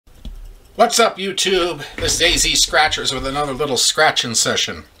What's up, YouTube? This is AZ Scratchers with another little scratching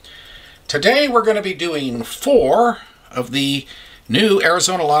session. Today we're going to be doing 4 of the new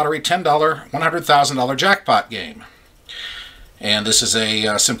Arizona Lottery $10 $100,000 jackpot game. And this is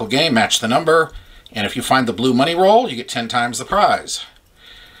a simple game, match the number, and if you find the blue money roll, you get 10 times the prize.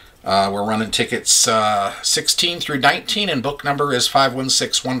 We're running tickets 16 through 19, and book number is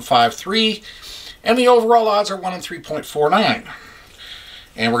 516153, and the overall odds are 1 in 3.49.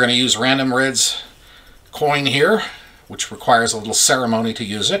 And we're going to use Random Reds coin here, which requires a little ceremony to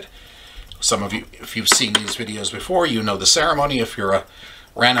use it. Some of you, if you've seen these videos before, you know the ceremony. If you're a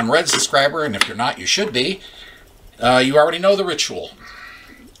Random Red subscriber, and if you're not, you should be, you already know the ritual.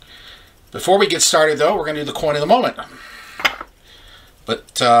 Before we get started, though, we're going to do the coin of the moment.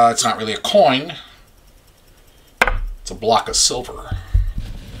 But it's not really a coin. It's a block of silver.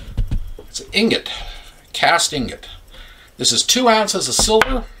 It's an ingot, cast ingot. This is 2 ounces of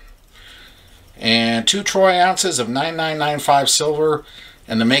silver and 2 troy ounces of 9995 silver,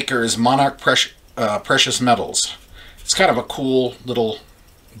 and the maker is Monarch Precious Metals. It's kind of a cool little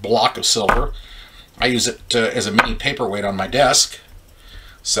block of silver. I use it as a mini paperweight on my desk.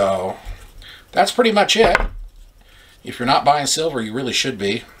 So that's pretty much it. If you're not buying silver, you really should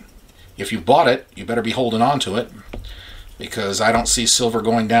be. If you bought it, you better be holding on to it, because I don't see silver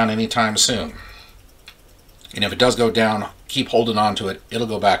going down anytime soon. And if it does go down, keep holding on to it. It'll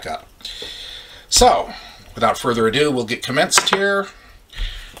go back up. So, without further ado, we'll get commenced here.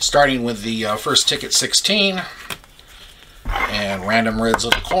 Starting with the first ticket, 16. And Random Red's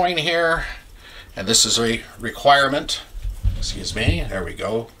little coin here. And this is a requirement. Excuse me. There we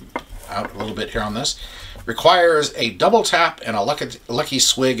go. Out a little bit here on this. Requires a double tap and a lucky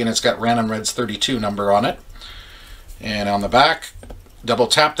swig, and it's got Random Red's 32 number on it. And on the back, double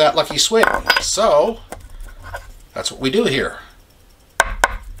tap that lucky swig. So that's what we do here.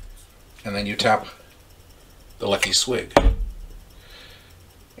 And then you tap the lucky swig.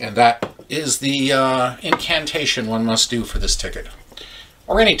 And that is the incantation one must do for this ticket.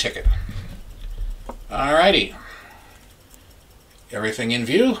 Or any ticket. Alrighty. Everything in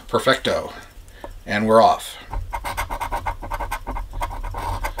view? Perfecto. And we're off.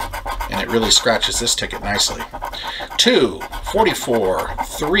 And it really scratches this ticket nicely. 2, 44,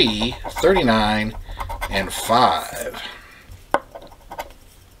 3, 39, and 5.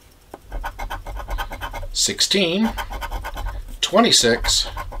 16, 26,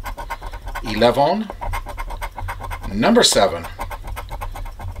 11, number 7,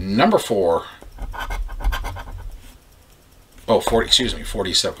 number 4, oh, 40, excuse me,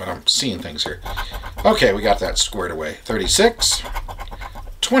 47, I'm seeing things here. Okay, we got that squared away. 36,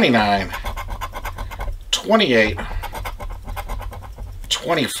 29, 28,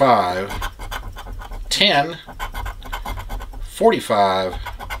 25, 10, 45,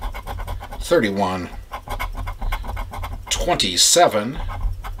 31, 27,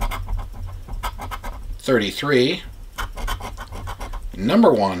 33,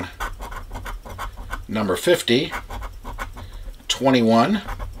 number 1, number 50, 21,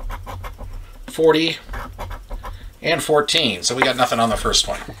 40, and 14. So we got nothing on the first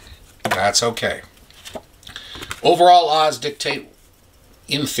one. That's okay. Overall odds dictate,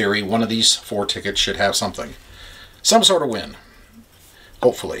 in theory, one of these 4 tickets should have something. Some sort of win.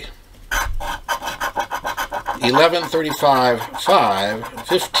 Hopefully. 11, 35, 5,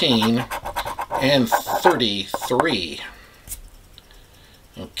 15, and 33.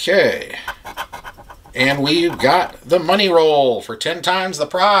 Okay. And we've got the money roll for 10 times the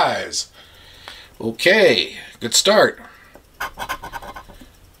prize. Okay. Good start.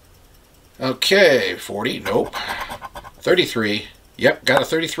 Okay. 40. Nope. 33. Yep. Got a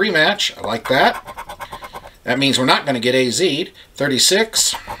 33 match. I like that. That means we're not going to get AZ'd.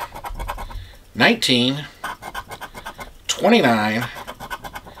 36. 19. 29.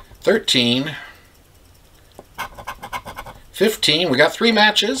 13. 15. We got 3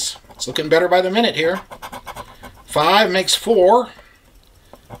 matches. It's looking better by the minute here. 5 makes 4.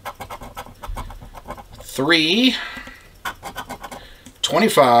 3.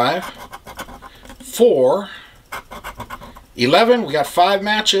 25. 4. 11. We got 5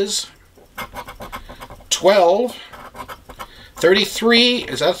 matches. 12. 33.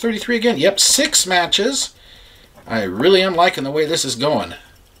 Is that 33 again? Yep, 6 matches. I really am liking the way this is going.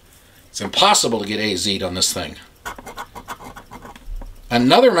 It's impossible to get AZ'd on this thing.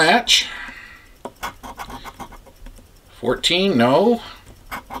 Another match. 14, no.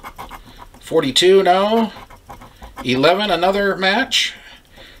 42, no. 11, another match.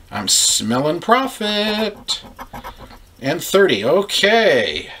 I'm smelling profit. And 30,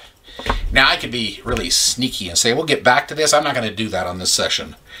 okay. Now I could be really sneaky and say, we'll get back to this. I'm not going to do that on this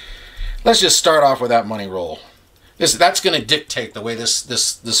session. Let's just start off with that money roll. That's going to dictate the way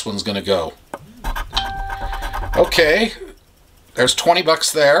this one's going to go. Okay, there's 20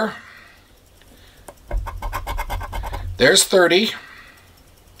 bucks there. There's 30.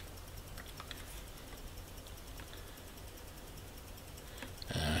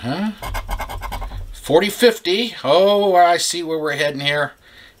 Uh-huh. 40, 50. Oh, I see where we're heading here,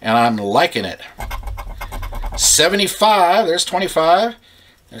 and I'm liking it. 75. There's 25.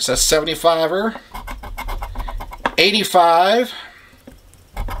 There's a 75er. 85.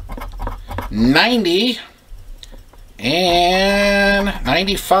 90. And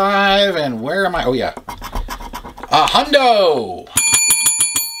 95. And where am I? Oh, yeah. A hundo.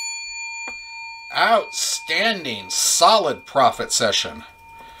 Outstanding. Solid profit session.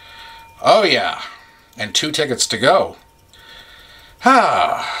 Oh, yeah. And 2 tickets to go.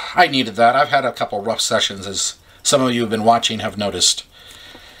 I needed that. I've had a couple rough sessions, as some of you who have been watching have noticed.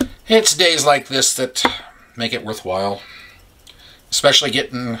 It's days like this that make it worthwhile. Especially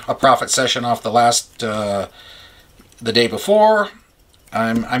getting a profit session off the last, the day before.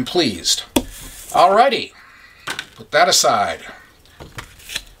 I'm pleased. Alrighty. Put that aside.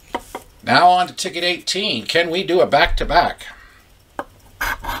 Now on to ticket 18. Can we do a back-to-back?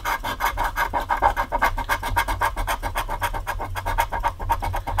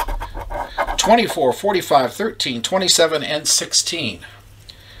 24, 45, 13, 27, and 16.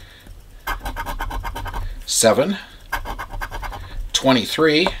 7,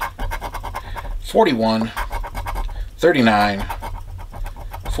 23, 41, 39,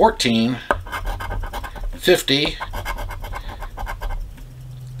 14, 50,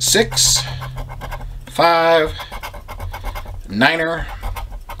 6, 5, 9er,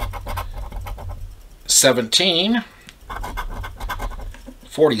 17,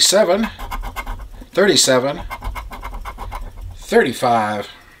 47, 37, 35,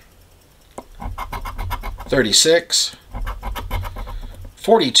 36,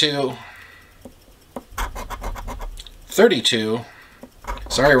 42, 32.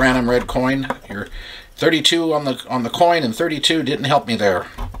 Sorry, random red coin. You're 32 on the coin, and 32 didn't help me there.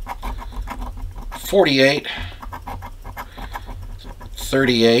 48,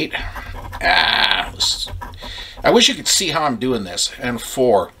 38. I wish you could see how I'm doing this. And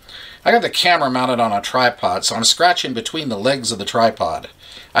 4. I got the camera mounted on a tripod, so I'm scratching between the legs of the tripod.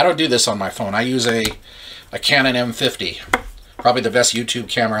 I don't do this on my phone. I use a Canon M50. Probably the best YouTube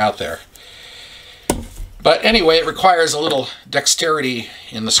camera out there. But anyway, it requires a little dexterity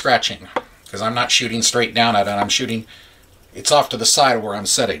in the scratching, because I'm not shooting straight down at it. I'm shooting, it's off to the side where I'm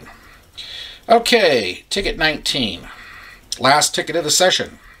setting. Okay, ticket 19. Last ticket of the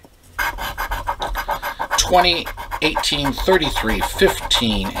session. 20, 18, 33,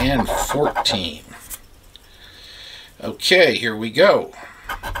 15, and 14. Okay, here we go.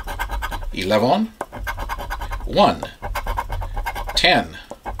 11, 1, 10,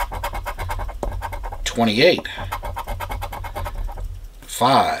 28,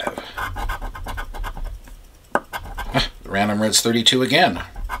 5. The random red's 32 again.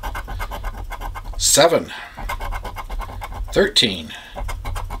 7, 13,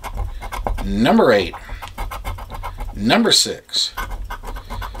 number 8, number 6,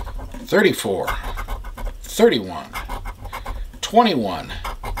 34, 31, 21,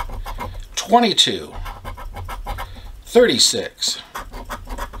 22, 36,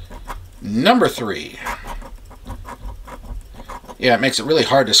 number 3. Yeah, it makes it really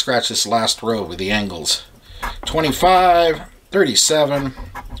hard to scratch this last row with the angles. 25, 37,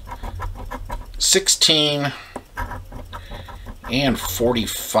 16, and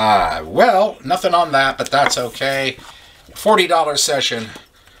 45. Well, nothing on that, but that's okay. $40 session,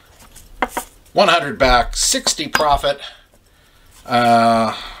 100 back, 60 profit.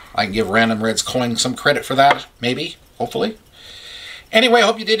 I can give Random Red's coin some credit for that, maybe, hopefully. Anyway, I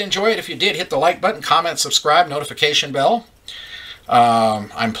hope you did enjoy it. If you did, hit the like button, comment, subscribe, notification bell.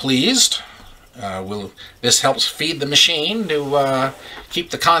 I'm pleased. This helps feed the machine to keep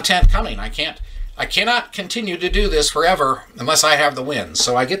the content coming. I cannot continue to do this forever unless I have the wins.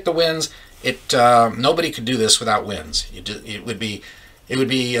 So I get the wins. Nobody could do this without wins. It would be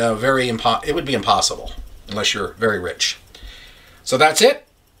impossible unless you're very rich. So that's it.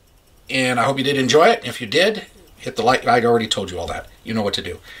 And I hope you did enjoy it. If you did, hit the like. I already told you all that. You know what to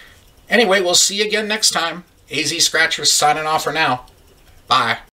do. Anyway, we'll see you again next time. AZ Scratchers signing off for now. Bye.